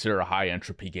would consider a high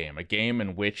entropy game, a game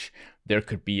in which there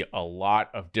could be a lot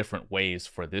of different ways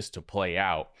for this to play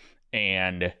out.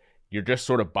 And you're just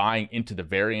sort of buying into the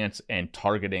variance and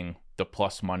targeting the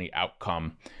plus money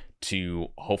outcome to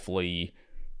hopefully,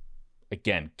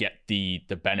 again, get the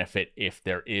benefit if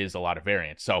there is a lot of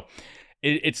variance. So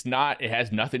it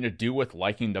has nothing to do with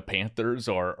liking the Panthers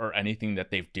or anything that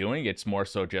they're doing. It's more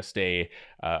so just a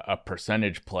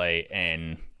percentage play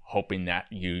and hoping that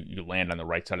you land on the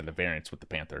right side of the variance with the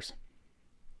Panthers.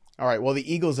 All right. Well,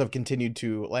 the Eagles have continued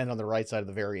to land on the right side of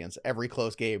the variance. Every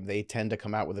close game, they tend to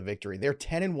come out with a victory. They're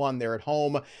 10-1. They're at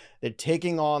home. They're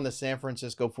taking on the San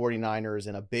Francisco 49ers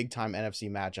in a big-time NFC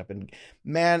matchup. And,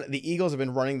 man, the Eagles have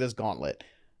been running this gauntlet.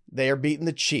 They are beating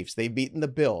the Chiefs. They've beaten the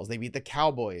Bills. They beat the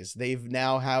Cowboys. They've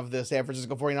now have the San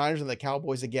Francisco 49ers and the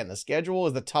Cowboys again. The schedule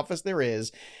is the toughest there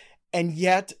is. And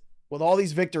yet, with all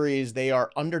these victories, they are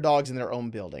underdogs in their own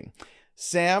building.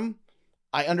 Sam,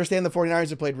 I understand the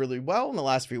 49ers have played really well in the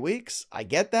last few weeks. I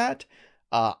get that.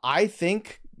 I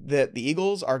think that the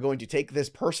Eagles are going to take this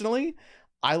personally.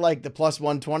 I like the plus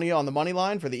 120 on the money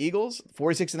line for the Eagles.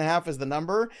 46.5 is the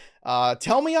number.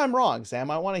 Tell me I'm wrong,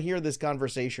 Sam. I want to hear this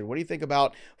conversation. What do you think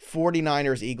about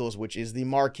 49ers Eagles, which is the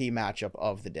marquee matchup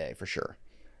of the day for sure?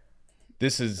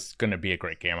 This is going to be a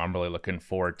great game. I'm really looking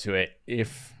forward to it.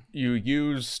 If you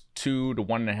use 2 to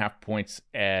 1.5 points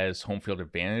as home field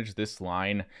advantage, this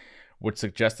line would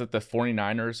suggest that the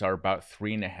 49ers are about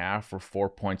 3.5 or 4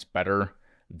 points better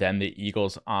than the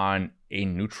Eagles on a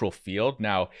neutral field.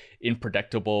 Now, in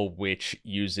Predictable, which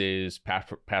uses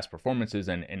past performances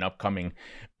and upcoming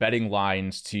betting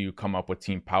lines to come up with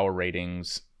team power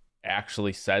ratings,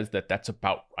 actually says that that's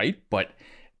about right, but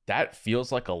that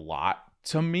feels like a lot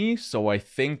to me. So I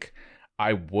think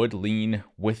I would lean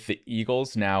with the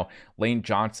Eagles. Now, Lane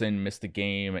Johnson missed the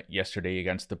game yesterday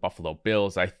against the Buffalo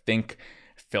Bills. I think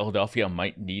Philadelphia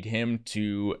might need him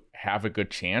to have a good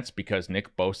chance because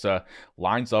Nick Bosa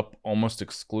lines up almost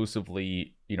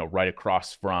exclusively, right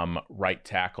across from right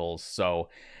tackles. So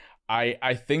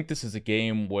I think this is a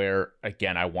game where,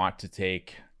 again, I want to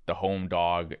take the home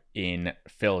dog in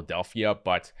Philadelphia,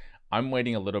 but I'm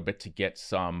waiting a little bit to get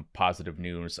some positive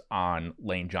news on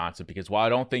Lane Johnson because while I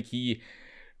don't think he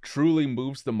truly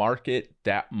moves the market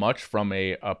that much from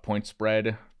a point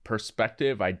spread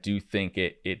perspective, I do think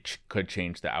it could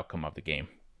change the outcome of the game.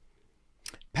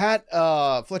 Pat,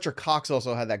 Fletcher Cox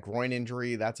also had that groin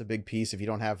injury. That's a big piece if you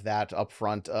don't have that up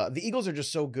front. The Eagles are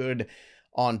just so good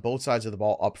on both sides of the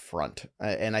ball up front.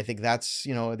 And I think that's,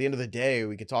 at the end of the day,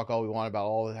 we could talk all we want about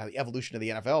all the evolution of the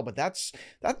NFL, but that's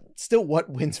still what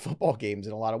wins football games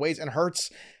in a lot of ways. And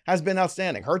Hurts has been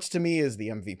outstanding. Hurts to me is the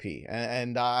MVP.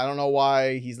 And I don't know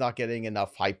why he's not getting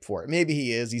enough hype for it. Maybe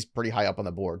he is. He's pretty high up on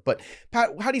the board. But Pat,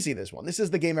 how do you see this one? This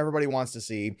is the game everybody wants to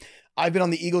see. I've been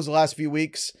on the Eagles the last few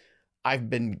weeks.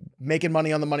 I've been making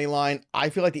money on the money line.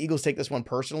 I feel like the Eagles take this one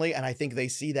personally, and I think they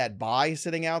see that bye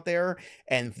sitting out there,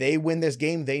 and if they win this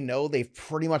game, they know they've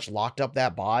pretty much locked up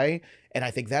that bye, and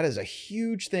I think that is a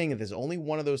huge thing, and there's only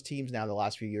one of those teams now in the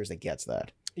last few years that gets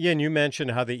that. Yeah, and you mentioned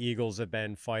how the Eagles have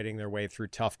been fighting their way through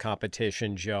tough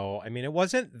competition, Joe. I mean, it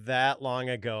wasn't that long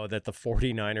ago that the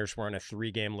 49ers were on a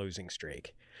 3-game losing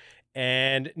streak,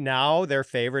 and now they're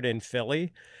favored in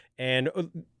Philly, and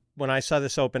when I saw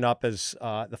this open up as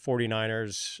the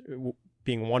 49ers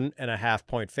being 1.5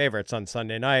 point favorites on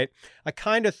Sunday night. I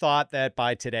kind of thought that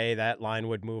by today that line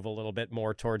would move a little bit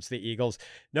more towards the Eagles.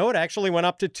 No, it actually went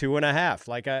up to 2.5.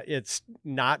 Like it's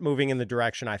not moving in the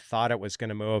direction I thought it was going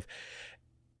to move.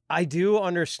 I do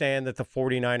understand that the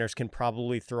 49ers can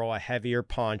probably throw a heavier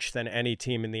punch than any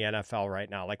team in the NFL right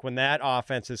now. Like when that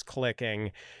offense is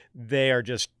clicking, they are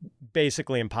just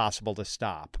basically impossible to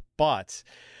stop. But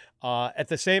at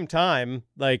the same time,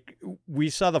 like we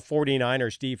saw the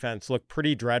 49ers defense look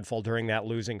pretty dreadful during that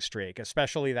losing streak,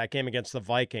 especially that game against the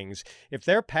Vikings. If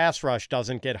their pass rush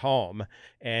doesn't get home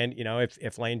and,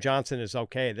 if Lane Johnson is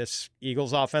okay, this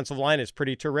Eagles offensive line is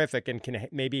pretty terrific and can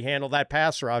maybe handle that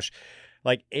pass rush.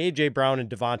 Like A.J. Brown and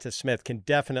Devonta Smith can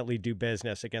definitely do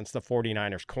business against the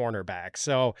 49ers cornerback.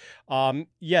 So,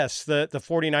 yes, the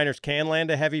 49ers can land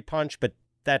a heavy punch, but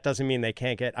that doesn't mean they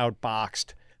can't get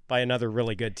outboxed by another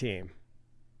really good team.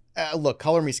 Look,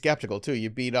 color me skeptical, too.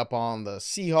 You beat up on the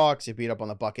Seahawks, you beat up on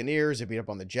the Buccaneers, you beat up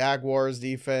on the Jaguars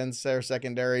defense, their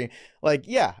secondary. Like,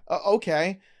 yeah,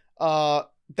 okay.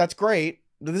 That's great.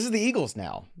 This is the Eagles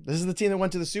now. This is the team that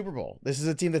went to the Super Bowl. This is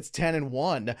a team that's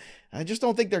 10-1. I just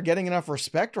don't think they're getting enough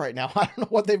respect right now. I don't know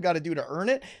what they've got to do to earn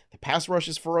it. The pass rush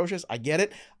is ferocious. I get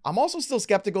it. I'm also still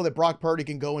skeptical that Brock Purdy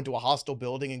can go into a hostile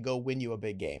building and go win you a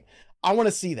big game. I want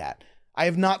to see that. I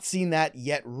have not seen that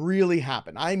yet really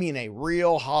happen. I mean a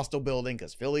real hostile building,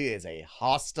 because Philly is a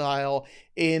hostile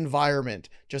environment.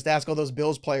 Just ask all those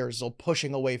Bills players still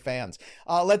pushing away fans.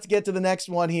 Let's get to the next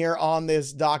one here on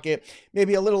this docket.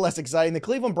 Maybe a little less exciting. The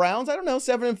Cleveland Browns,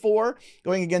 7-4,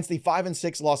 going against the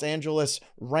 5-6 Los Angeles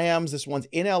Rams. This one's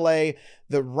in LA.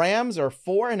 The Rams are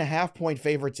 4.5 point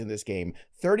favorites in this game.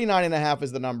 39.5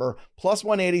 is the number. Plus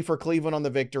 180 for Cleveland on the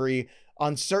victory.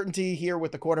 Uncertainty here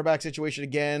with the quarterback situation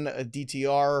again.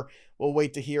 DTR, we'll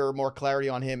wait to hear more clarity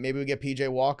on him. Maybe we get PJ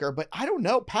Walker, but I don't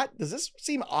know. Pat, does this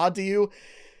seem odd to you?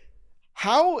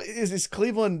 How is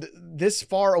Cleveland this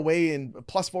far away in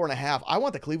plus 4.5? I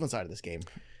want the Cleveland side of this game.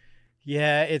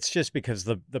 Yeah, it's just because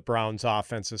the Browns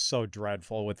offense is so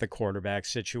dreadful with the quarterback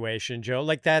situation, Joe.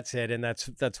 Like that's it, and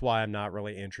that's why I'm not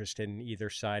really interested in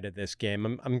either side of this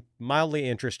game. I'm mildly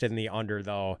interested in the under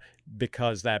though,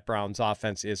 because that Browns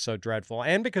offense is so dreadful,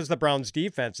 and because the Browns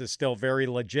defense is still very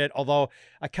legit. Although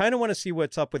I kind of want to see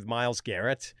what's up with Myles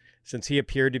Garrett, since he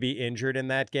appeared to be injured in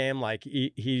that game. Like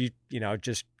he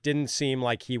just didn't seem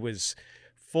like he was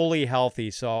fully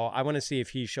healthy. So I want to see if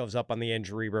he shows up on the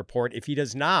injury report. If he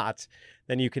does not,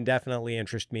 then you can definitely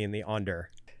interest me in the under.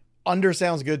 Under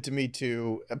sounds good to me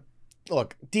too.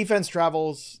 Look, defense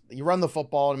travels. You run the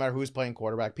football no matter who's playing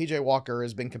quarterback. PJ Walker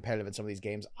has been competitive in some of these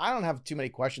games. I don't have too many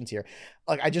questions here.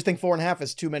 Like, I just think 4.5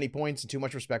 is too many points and too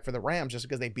much respect for the Rams just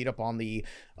because they beat up on the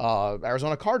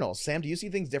Arizona Cardinals. Sam, do you see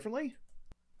things differently?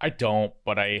 I don't,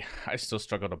 but I still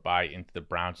struggle to buy into the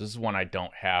Browns. This is one I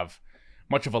don't have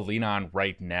much of a lean on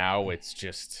right now. It's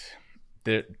just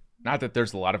not that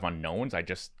there's a lot of unknowns. I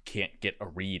just can't get a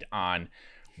read on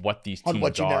what these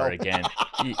teams are again.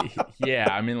 Yeah,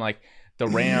 I mean, like the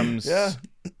Rams. Yeah.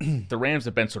 The Rams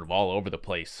have been sort of all over the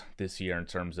place this year in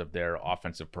terms of their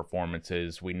offensive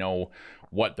performances. We know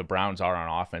what the Browns are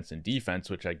on offense and defense,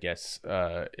 which I guess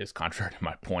is contrary to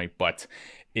my point, but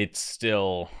it's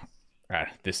still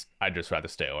I'd just rather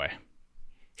stay away.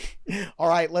 All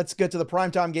right, let's get to the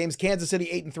primetime games. Kansas City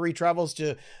 8-3 travels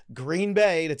to Green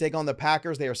Bay to take on the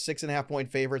Packers. They are 6.5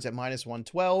 point favorites at minus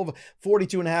 112.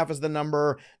 42.5 is the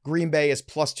number. Green Bay is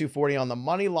plus 240 on the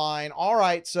money line. All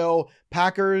right, so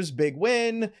Packers, big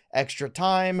win, extra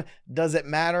time. Does it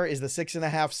matter? Is the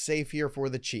 6.5 safe here for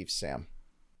the Chiefs, Sam?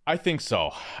 I think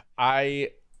so. I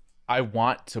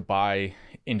want to buy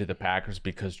into the Packers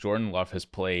because Jordan Love has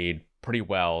played pretty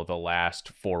well the last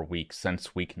 4 weeks.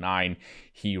 Since week 9,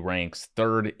 he ranks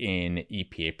 3rd in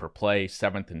EPA per play,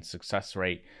 7th in success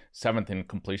rate, 7th in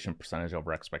completion percentage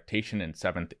over expectation, and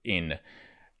 7th in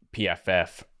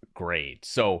PFF grade.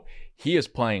 So he is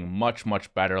playing much,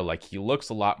 much better. Like, he looks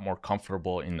a lot more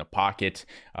comfortable in the pocket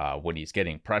when he's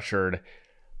getting pressured.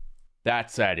 That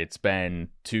said, it's been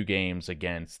 2 games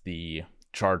against the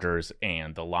Chargers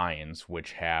and the Lions,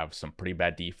 which have some pretty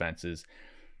bad defenses.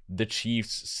 The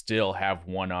Chiefs still have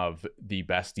one of the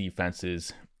best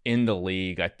defenses in the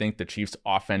league. I think the Chiefs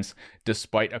offense,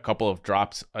 despite a couple of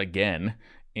drops again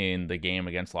in the game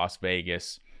against Las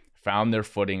Vegas, found their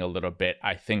footing a little bit.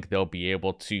 I think they'll be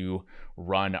able to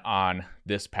run on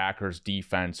this Packers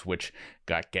defense, which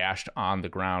got gashed on the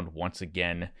ground once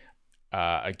again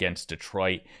against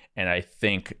Detroit. And I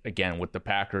think, again, with the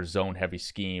Packers zone heavy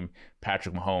scheme,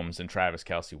 Patrick Mahomes and Travis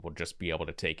Kelce will just be able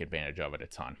to take advantage of it a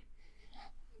ton.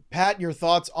 Pat, your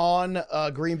thoughts on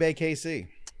Green Bay KC?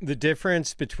 The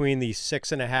difference between the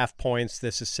 6.5 points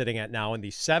this is sitting at now and the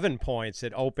 7 points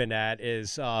it opened at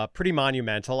is pretty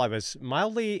monumental. I was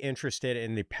mildly interested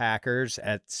in the Packers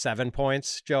at 7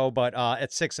 points, Joe, but at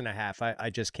 6.5, I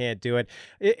just can't do it.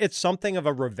 It's something of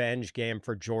a revenge game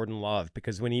for Jordan Love,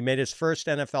 because when he made his first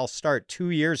NFL start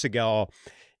 2 years ago,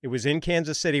 it was in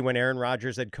Kansas City when Aaron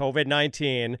Rodgers had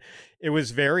COVID-19. It was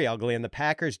very ugly, and the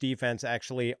Packers defense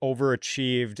actually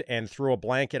overachieved and threw a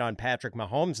blanket on Patrick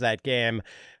Mahomes that game.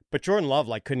 But Jordan Love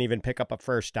couldn't even pick up a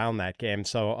first down that game.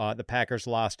 So the Packers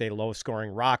lost a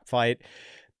low-scoring rock fight.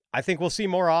 I think we'll see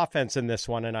more offense in this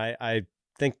one, and I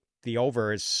think the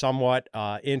over is somewhat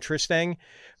interesting.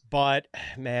 But,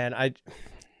 man, I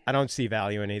don't see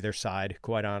value in either side,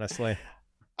 quite honestly.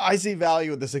 I see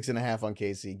value with the 6.5 on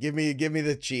KC. Give me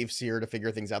the Chiefs here to figure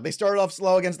things out. They started off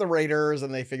slow against the Raiders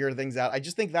and they figured things out. I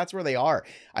just think that's where they are.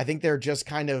 I think they're just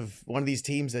kind of one of these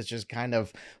teams that's just kind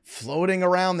of floating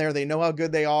around there. They know how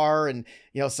good they are, and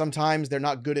sometimes they're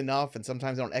not good enough, and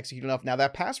sometimes they don't execute enough. Now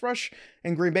that pass rush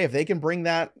in Green Bay, if they can bring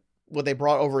that, what they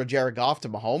brought over to Jared Goff to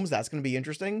Mahomes, that's going to be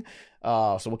interesting.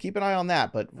 So we'll keep an eye on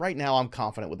that. But right now I'm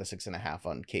confident with the 6.5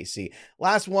 on KC.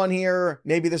 Last one here.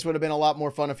 Maybe this would have been a lot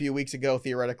more fun a few weeks ago,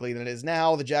 theoretically, than it is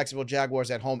now. The Jacksonville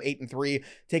Jaguars at home, 8-3,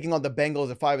 taking on the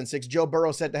Bengals at 5-6. Joe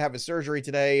Burrow set to have his surgery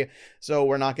today, so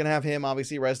we're not going to have him,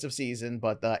 obviously, rest of season.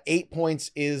 But the 8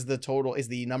 points is the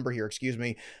number here,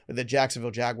 the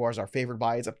Jacksonville Jaguars are favored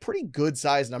by. It's a pretty good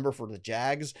size number for the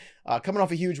Jags. Coming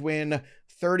off a huge win,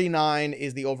 39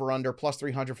 is the over-under, plus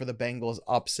 300 for the Bengals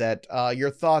upset. Your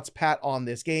thoughts, Pat, on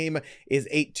this game? Is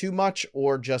 8 too much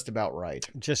or just about right?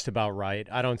 Just about right.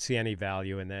 I don't see any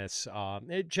value in this.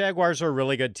 Jaguars are a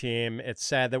really good team. It's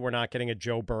sad that we're not getting a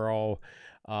Joe Burrow,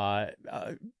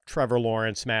 Trevor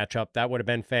Lawrence matchup. That would have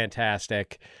been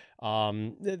fantastic.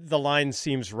 The line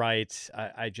seems right.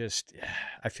 I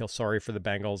feel sorry for the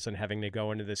Bengals and having to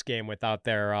go into this game without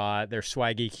their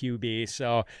swaggy QB.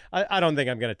 So I don't think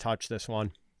I'm going to touch this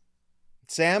one.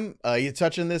 Sam, you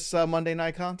touching this Monday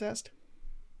night contest?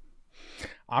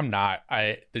 I'm not.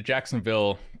 The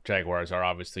Jacksonville Jaguars are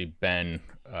obviously been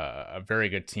a very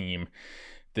good team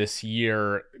this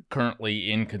year,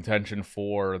 currently in contention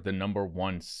for the number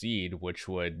 1 seed, which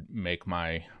would make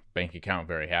my bank account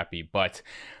very happy. But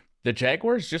the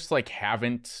Jaguars just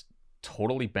haven't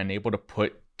totally been able to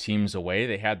put teams away.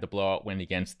 They had the blowout win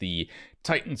against the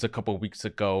Titans a couple weeks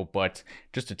ago, but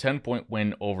just a 10-point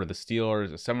win over the Steelers,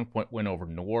 a 7-point win over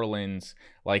New Orleans.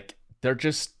 It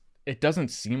doesn't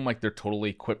seem like they're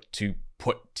totally equipped to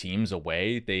put teams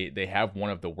away. They have one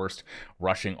of the worst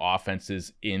rushing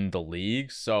offenses in the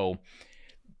league. So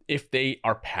if they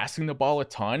are passing the ball a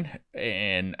ton,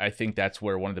 and I think that's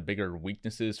where one of the bigger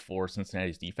weaknesses for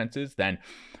Cincinnati's defense is, then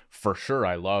for sure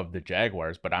I love the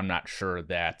Jaguars, but I'm not sure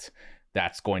that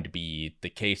that's going to be the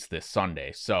case this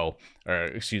next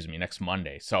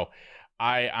Monday. So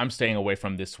I'm staying away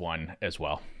from this one as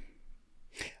well.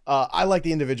 I like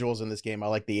the individuals in this game. I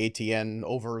like the ATN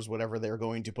overs, whatever they're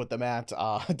going to put them at.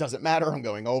 It doesn't matter. I'm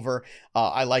going over.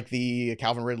 I like the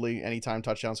Calvin Ridley anytime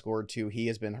touchdown scored too. He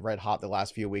has been red hot the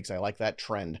last few weeks. I like that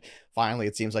trend. Finally,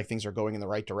 it seems like things are going in the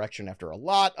right direction after a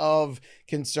lot of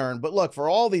concern. But look, for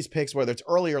all these picks, whether it's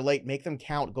early or late, make them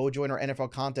count. Go join our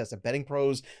NFL contest at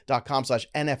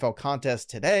bettingpros.com/NFL contest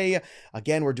today.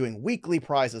 Again, we're doing weekly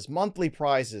prizes, monthly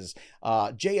prizes,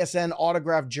 JSN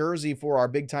autographed jersey for our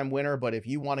big time winner. But if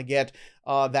you want to get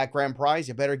that grand prize,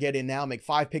 you better get in now. Make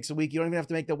 5 picks a week. You don't even have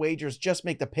to make the wagers, just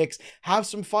make the picks. Have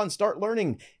some fun, start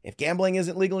learning. If gambling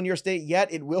isn't legal in your state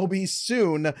yet, it will be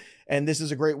soon, and this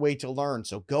is a great way to learn.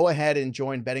 So go ahead and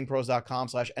join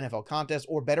bettingpros.com/NFL contest,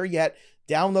 or better yet,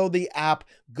 download the app,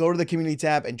 go to the community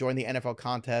tab, and join the NFL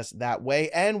contest that way.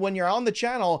 And when you're on the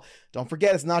channel, don't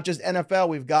forget, it's not just NFL.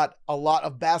 We've got a lot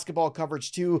of basketball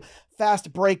coverage too.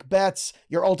 Fast Break Bets,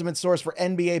 your ultimate source for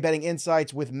NBA betting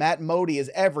insights with Matt Modi,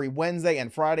 is every Wednesday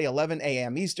and Friday, 11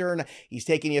 a.m. Eastern. He's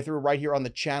taking you through right here on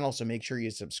the channel, so make sure you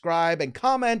subscribe and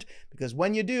comment, because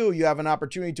when you do, you have an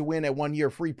opportunity to win a 1-year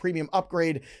free premium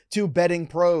upgrade to Betting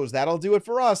Pros. That'll do it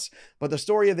for us, but the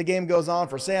story of the game goes on.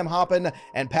 For Sam Hoppen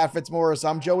and Pat Fitzmaurice,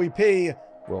 I'm Joey P.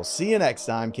 We'll see you next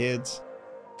time, kids.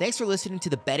 Thanks for listening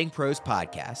to the Betting Pros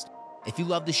podcast. If you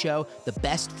love the show, the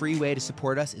best free way to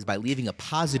support us is by leaving a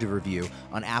positive review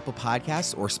on Apple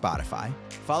Podcasts or Spotify.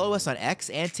 Follow us on X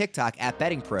and TikTok at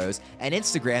Betting Pros and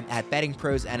Instagram at Betting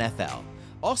Pros NFL.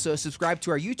 Also, subscribe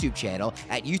to our YouTube channel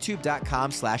at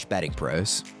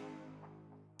youtube.com/bettingpros.